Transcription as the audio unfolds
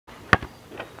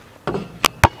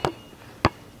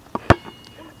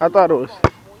I thought it was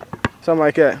something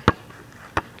like that.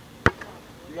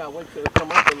 You gotta wait till it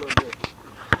come up a little bit.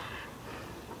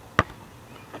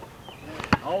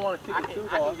 I don't want to kick it too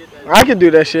hard. I can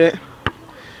do that shit.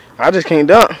 I just can't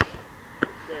dunk.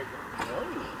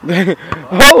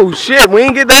 Oh shit, we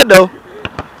ain't get that though.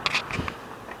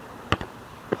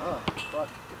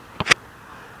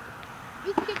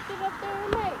 You kicked it up there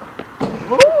and made.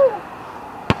 Woo.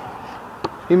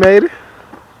 He made it.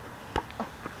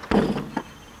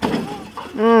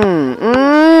 Boom.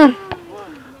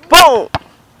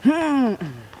 You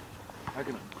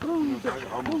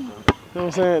know what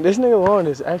I'm saying? This nigga Lauren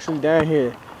is actually down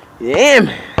here. Yeah,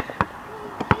 man.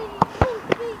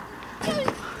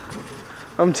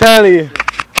 I'm telling you.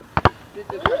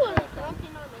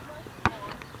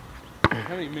 How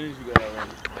many minutes you got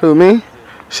already? Who, me?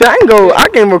 Shit, I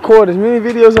can record as many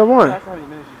videos as I want. That's how many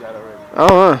minutes you got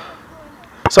already.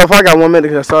 So if I got 1 minute,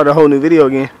 because I started a whole new video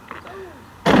again.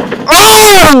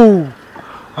 Oh!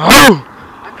 Oh!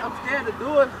 I'm scared to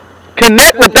do it.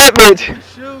 Connect with that bitch.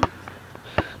 Shoot.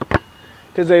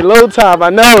 Cause they low top. I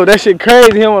know that shit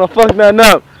crazy. He don't wanna fuck nothing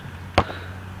up.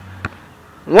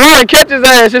 Lauren, catch his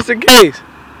ass just in case.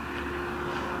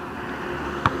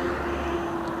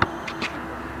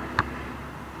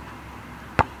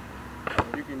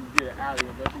 You can get an alley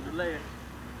and go through the layer.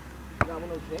 You got one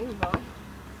of those games, huh?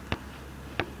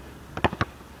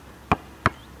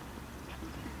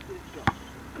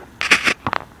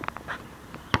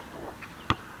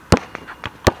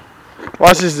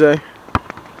 Watch this, Jay.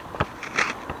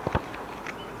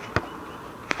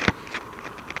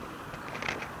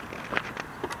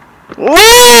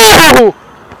 Whoa!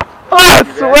 I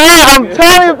swear, I'm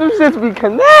telling you, if them shits be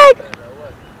connect.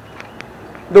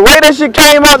 The way that shit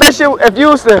came out, that shit, if you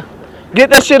was to get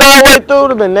that shit all the way through, it would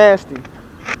have been nasty.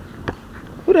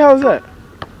 Who the hell is that?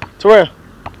 Terrell.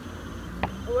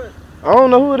 I don't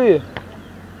know who it is.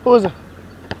 Who is it?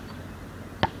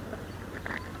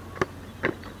 I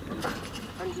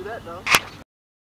can do that though.